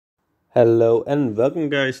Hello and welcome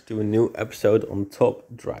guys to a new episode on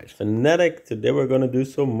Top Drives Fanatic. Today we're gonna do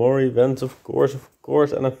some more events, of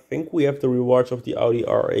course, and I think we have the rewards of the Audi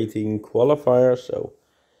R18 qualifier, so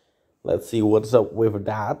let's see what's up with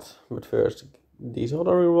that. But first, these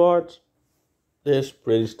other rewards. This is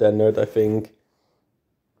pretty standard, I think.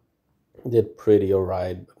 Did pretty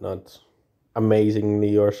alright, but not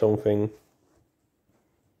amazingly or something.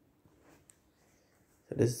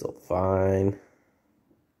 So this is all fine.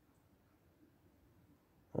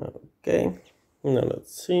 Okay, now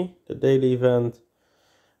let's see the daily event.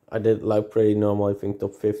 I did like pretty normal, I think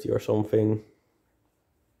top 50 or something.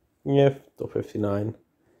 Yeah, top 59.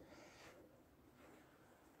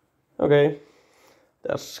 Okay,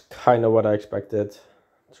 that's kind of what I expected.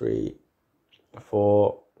 3,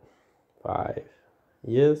 4, 5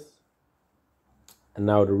 years. And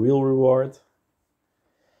now the real reward.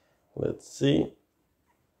 Let's see.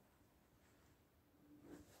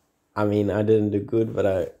 I mean, I didn't do good, but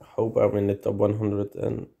I hope I'm in the top 100.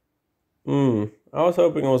 And I was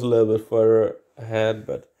hoping I was a little bit further ahead,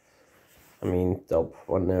 but I mean, top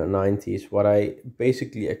 190 is what I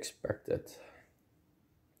basically expected.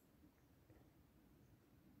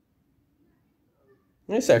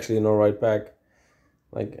 It's actually an alright pack.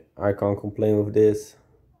 Like, I can't complain with this.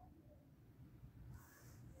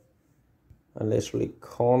 I literally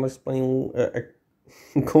can't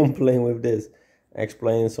complain with this.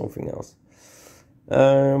 Explain something else.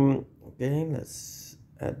 Okay, let's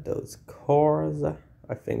add those cars.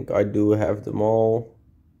 I think I do have them all.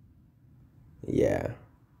 Yeah,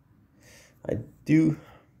 I do.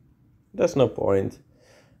 There's no point.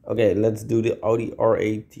 Okay, let's do the Audi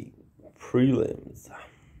R18 prelims.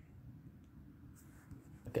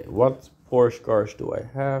 Okay, what Porsche cars do I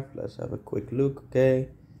have? Let's have a quick look. Okay,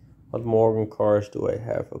 what Morgan cars do I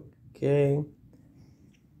have? Okay.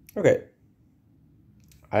 Okay,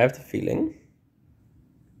 I have the feeling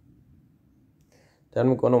that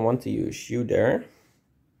I'm gonna want to use you there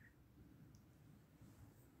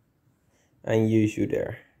and use you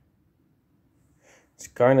there. It's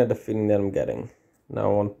kind of the feeling that I'm getting.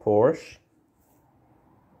 Now I want Porsche.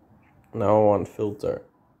 Now I want filter,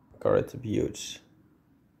 car attributes,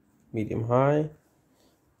 medium high.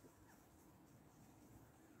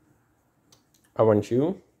 I want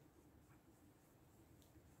you.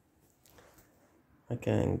 I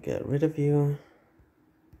can get rid of you.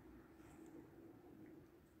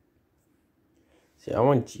 See, I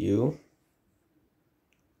want you.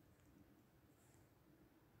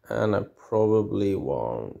 And I probably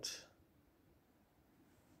want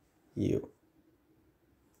you.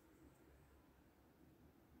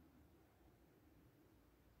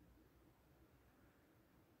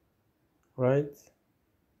 Right?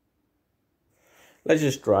 Let's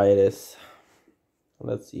just try this.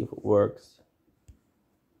 Let's see if it works.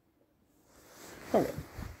 Okay.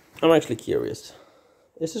 I'm actually curious.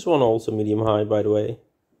 Is this one also medium high, by the way?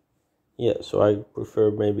 Yeah, so I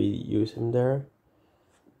prefer maybe use him there.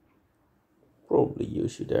 Probably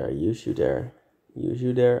use you there, use you there, use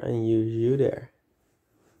you there, and use you there.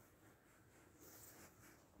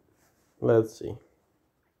 Let's see.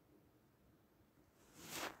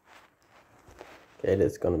 Okay,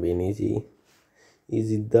 that's gonna be an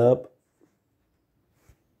easy dub.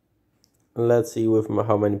 Let's see with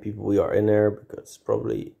how many people we are in there, because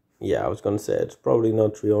probably, yeah, I was gonna say it's probably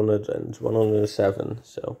not 300 and it's 107,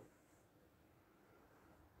 so.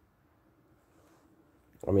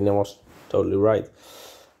 I mean, I was totally right.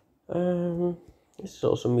 This is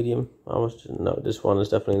also medium. No, this one is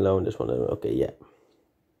definitely low and this one, okay, yeah.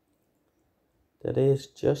 That is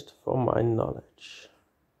just for my knowledge.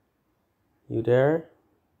 You there?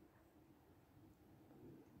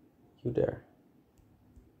 You there?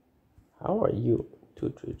 How are you?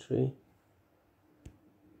 233.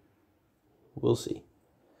 We'll see.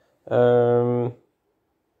 I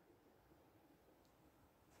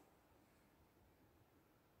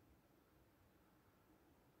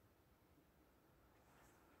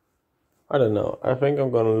don't know. I think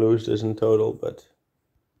I'm gonna lose this in total, but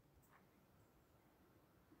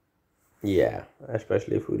yeah,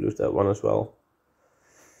 especially if we lose that one as well.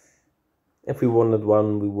 If we won that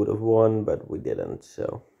one, we would have won, but we didn't,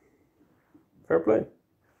 so fair play.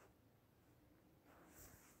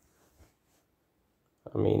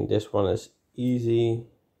 I mean, this one is easy.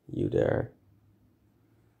 You there.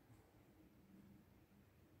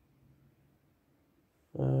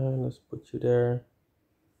 Let's put you there.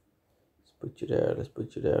 Let's put you there. Let's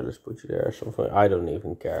put you there. Let's put you there. Something. I don't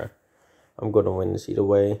even care. I'm gonna win this either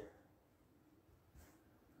way.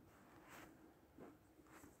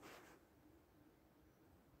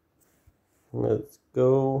 Let's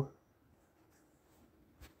go.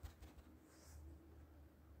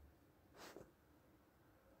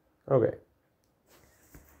 Okay.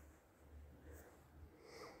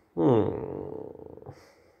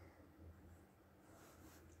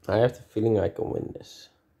 I have the feeling I can win this.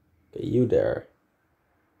 Okay, you there.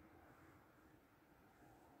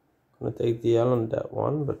 Gonna take the L on that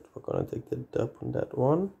one, but we're gonna take the dub on that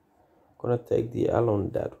one. Gonna take the L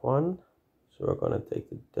on that one. So we're gonna take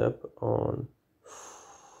the dub on...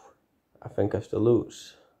 I think I have to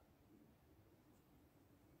lose.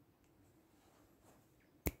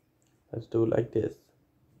 Let's do it like this.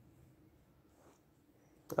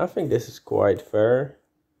 I think this is quite fair.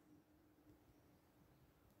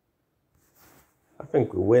 I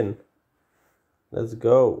think we win. Let's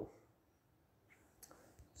go.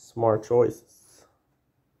 Smart choices.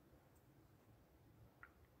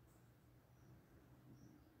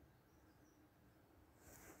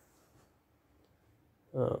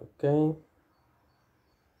 Okay.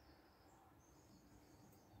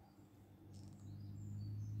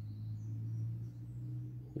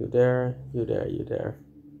 You there, you there, you there.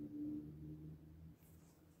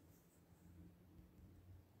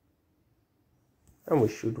 And we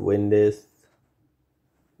should win this.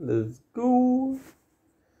 Let's go.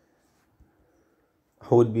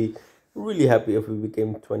 I would be really happy if we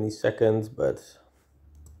became 20 seconds, but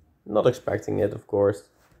not expecting it, of course.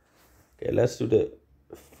 Okay, let's do the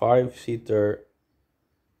 5-seater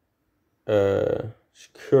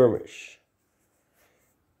skirmish.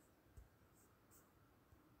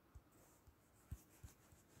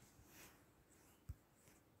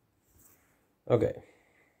 Okay.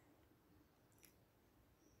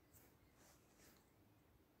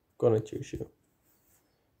 Gonna choose you.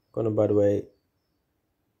 Gonna, by the way,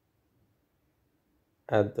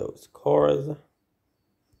 add those cores.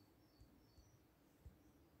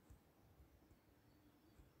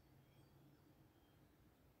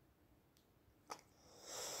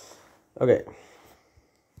 Okay.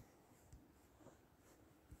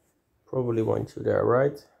 Probably want you there,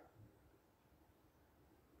 right?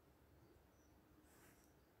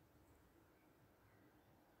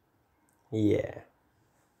 Yeah.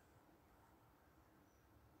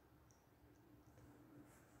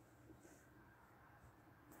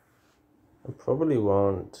 I probably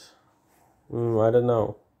want... I don't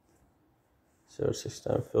know. 06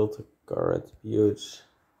 time filter car attributes.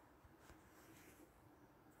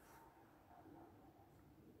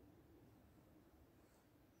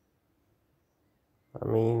 I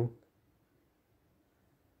mean,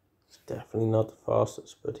 he's definitely not the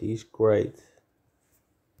fastest, but he's great,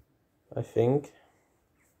 I think.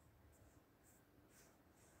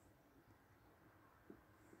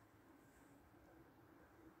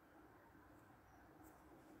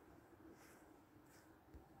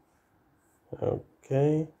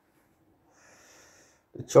 Okay.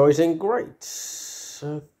 The choice ain't great.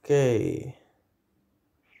 Okay.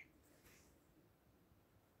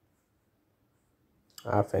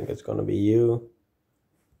 I think it's gonna be you.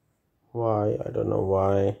 Why? I don't know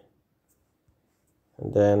why.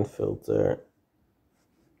 And then filter.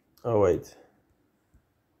 Oh wait.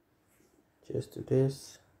 Just do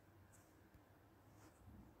this.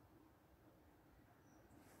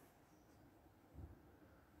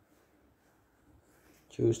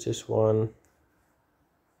 Choose this one.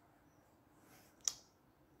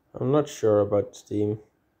 I'm not sure about this team.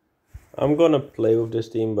 I'm gonna play with this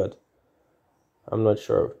team, but I'm not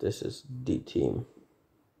sure if this is the team.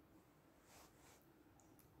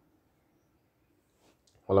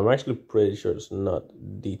 Well, I'm actually pretty sure it's not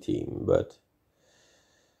the team, but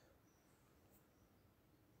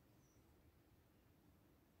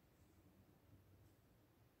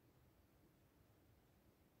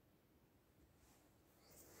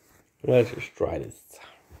let's just try this.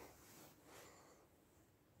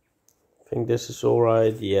 I think this is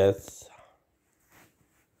alright, yes.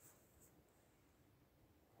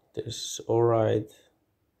 This is alright,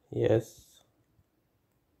 yes.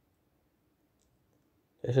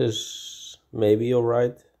 This is maybe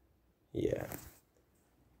alright, yeah.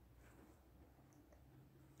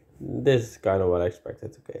 This is kind of what I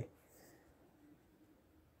expected, okay.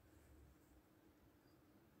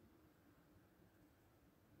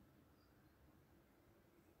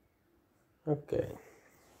 Okay.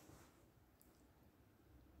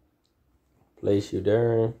 Place you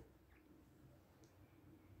there.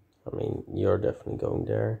 I mean, you're definitely going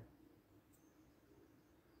there.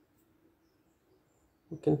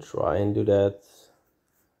 We can try and do that.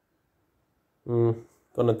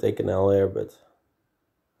 Gonna take an L here, but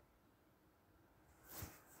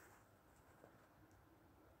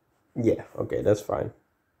yeah, okay, that's fine.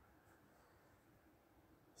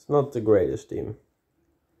 It's not the greatest team.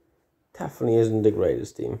 Definitely isn't the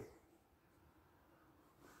greatest team.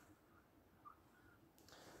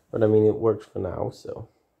 But I mean, it works for now, so.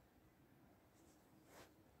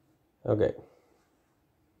 Okay.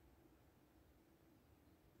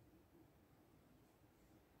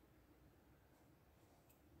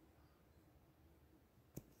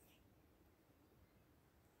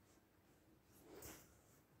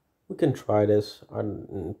 We can try this.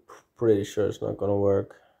 I'm pretty sure it's not gonna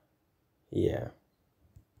work. Yeah.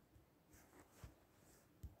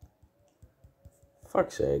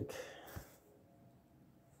 Fuck's sake.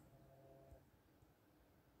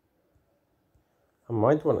 I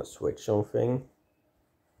might want to switch something.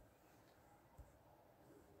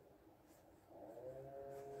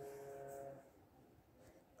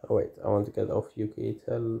 Oh wait, I want to get off UK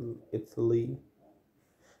Italy.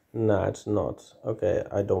 Nah, it's not. Okay,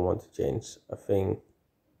 I don't want to change a thing.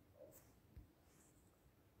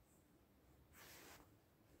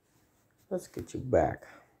 Let's get you back.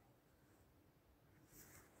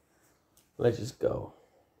 Let's just go.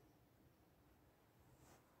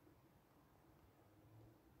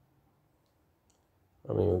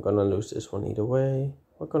 I mean, we're gonna lose this one either way.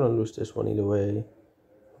 We're gonna lose this one either way.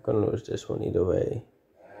 We're gonna lose this one either way.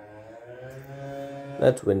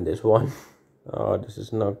 Let's win this one. Oh, this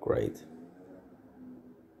is not great.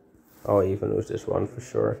 I'll even lose this one for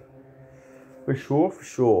sure. For sure, for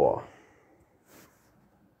sure.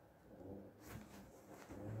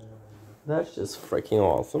 That's just freaking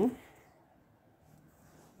awesome.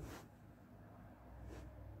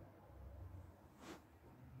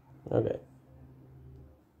 Okay.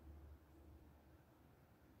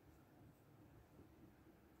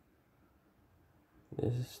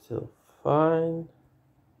 This is still fine.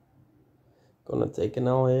 Gonna take an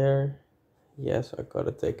L here. Yes, I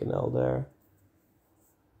gotta take an L there.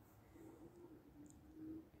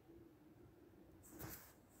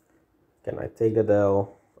 Can I take that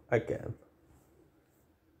L? I can.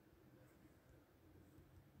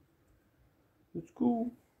 It's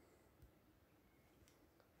cool.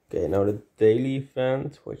 Okay, now the daily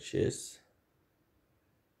event, which is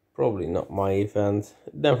probably not my event.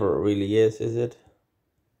 It never really is it?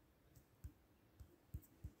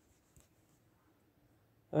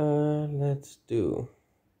 Let's do.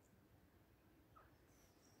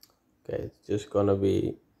 Okay, it's just gonna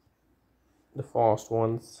be the fast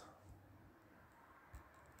ones.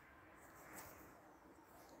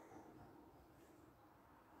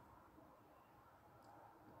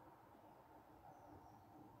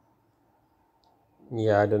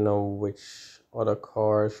 Yeah, I don't know which other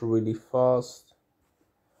car is really fast.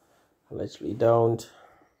 I literally don't.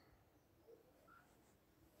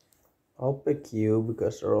 I'll pick you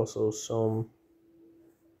because there are also some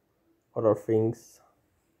other things.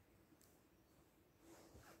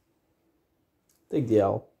 Take the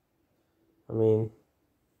L. I mean,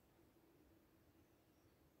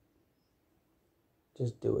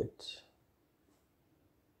 just do it.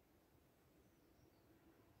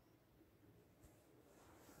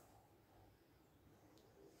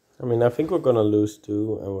 I mean, I think we're gonna lose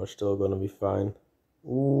 2 and we're still gonna be fine.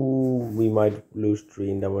 Ooh, we might lose 3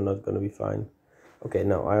 and then we're not gonna be fine. Okay,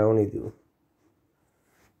 no, I only do.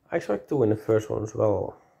 I expect to win the first one as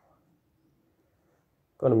well.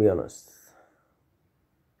 Gonna be honest.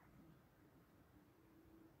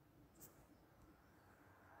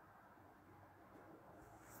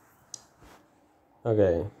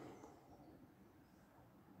 Okay.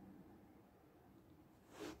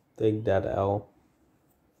 Take that L.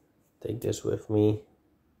 Take this with me.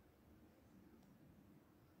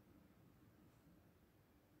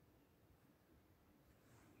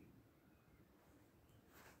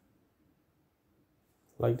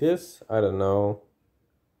 Like this? I don't know.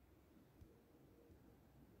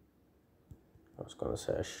 I was gonna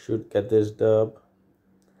say I should get this dub.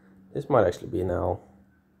 This might actually be an L.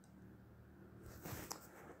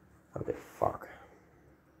 Okay, fuck.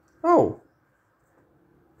 Oh!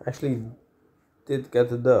 Actually did get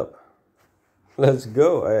the dub. Let's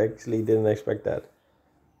go. I actually didn't expect that.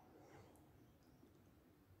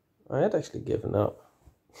 I had actually given up.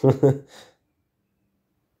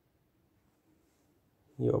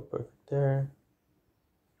 You're perfect there.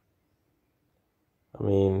 I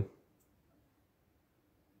mean,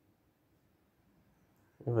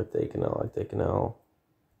 if I take an L, I take an L.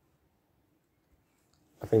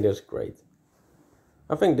 I think that's great.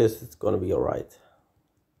 I think this is gonna be alright.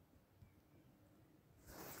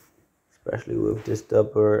 Especially with this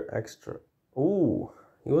double extra. Ooh,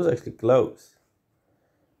 he was actually close.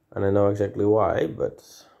 And I know exactly why, but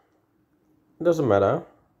it doesn't matter.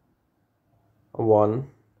 A 1,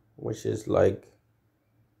 which is like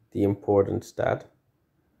the important stat.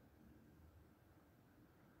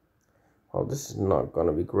 Well, this is not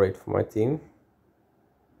gonna be great for my team.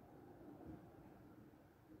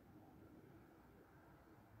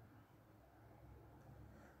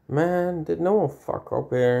 Man, did no one fuck up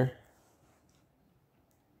here?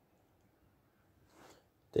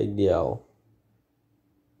 Take the L.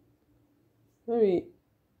 Maybe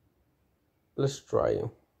let's try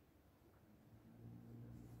you.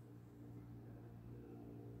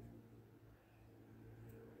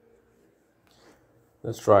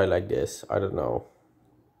 Let's try like this. I don't know.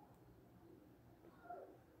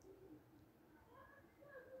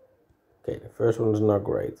 Okay, the first one is not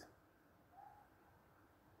great.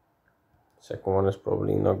 Second one is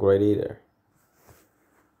probably not great either.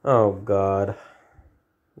 Oh god.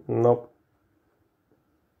 Nope.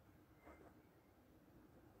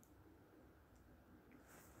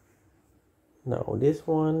 No, this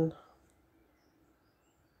one.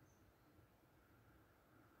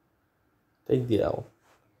 Take the L.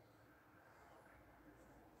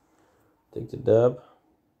 Take the dub.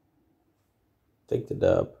 Take the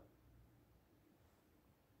dub.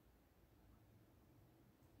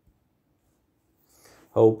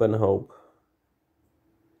 Hope and hope.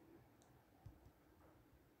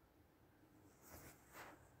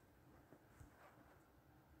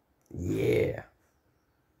 Yeah.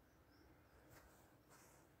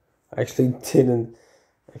 I actually didn't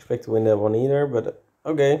expect to win that one either, but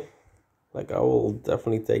okay. Like, I will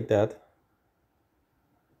definitely take that.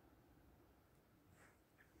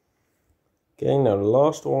 Okay, now the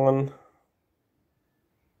last one.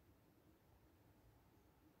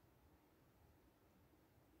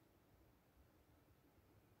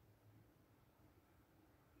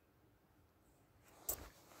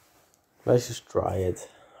 Let's just try it.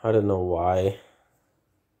 I don't know why.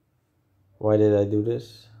 Why did I do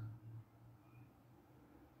this?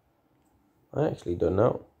 I actually don't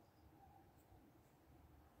know.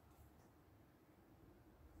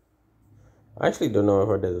 I actually don't know if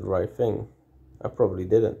I did the right thing. I probably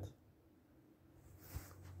didn't.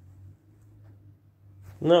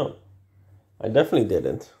 No, I definitely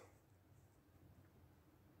didn't.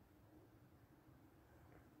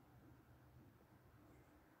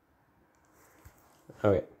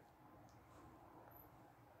 Okay.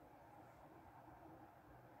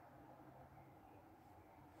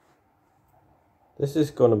 This is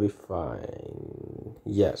gonna be fine.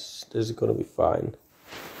 Yes, this is gonna be fine.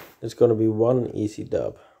 It's gonna be one easy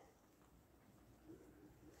dub.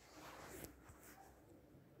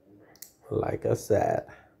 Like I said.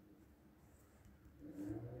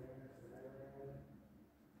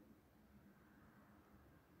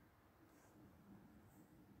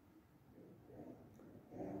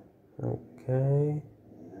 Okay.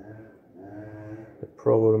 The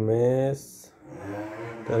problem is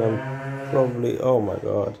that I'm probably, oh my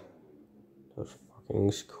god, those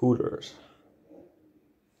fucking scooters.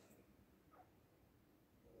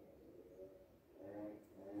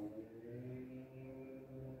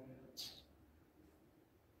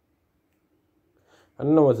 I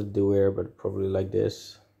don't know what to do here, but probably like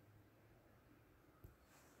this.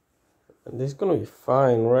 And this is gonna be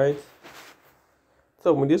fine, right?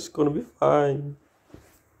 Tell me this is gonna be fine.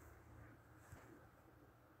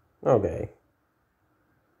 Okay.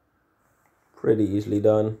 Pretty easily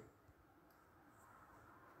done.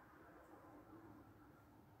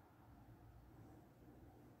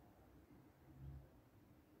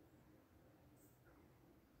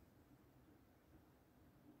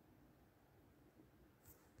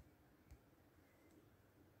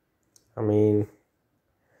 I mean,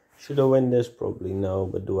 should I win this? Probably no,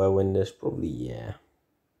 but do I win this? Probably yeah.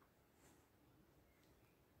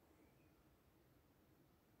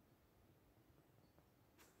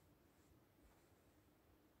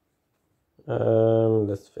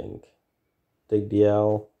 Let's think. Take the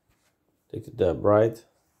L, take the dub, right?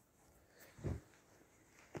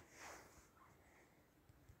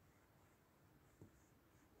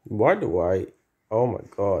 Why do I? Oh my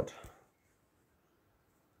god.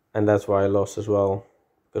 And that's why I lost as well.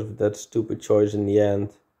 Because of that stupid choice in the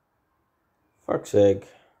end. Fuck's sake.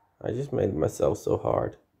 I just made myself so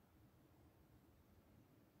hard.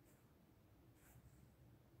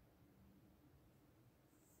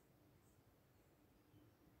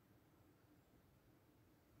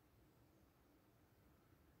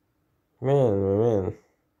 Man.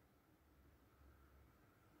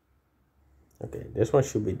 Okay, this one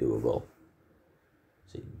should be doable.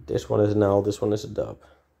 See, this one is an L, this one is a dub.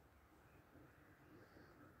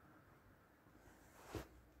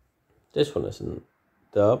 This one is a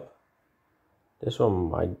dub. This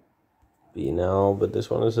one might be an L, but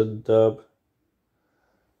this one is a dub.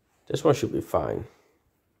 This one should be fine.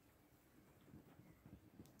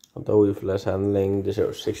 Although with less handling, the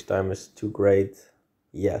 0.6 time is too great.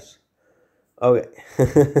 Yes. Okay.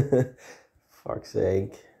 Fuck's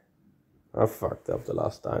sake. I fucked up the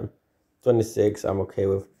last time. 26, I'm okay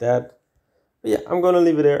with that. But yeah, I'm gonna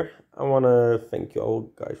leave it there. I wanna thank you all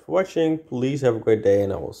guys for watching. Please have a great day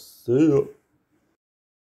and I will see you.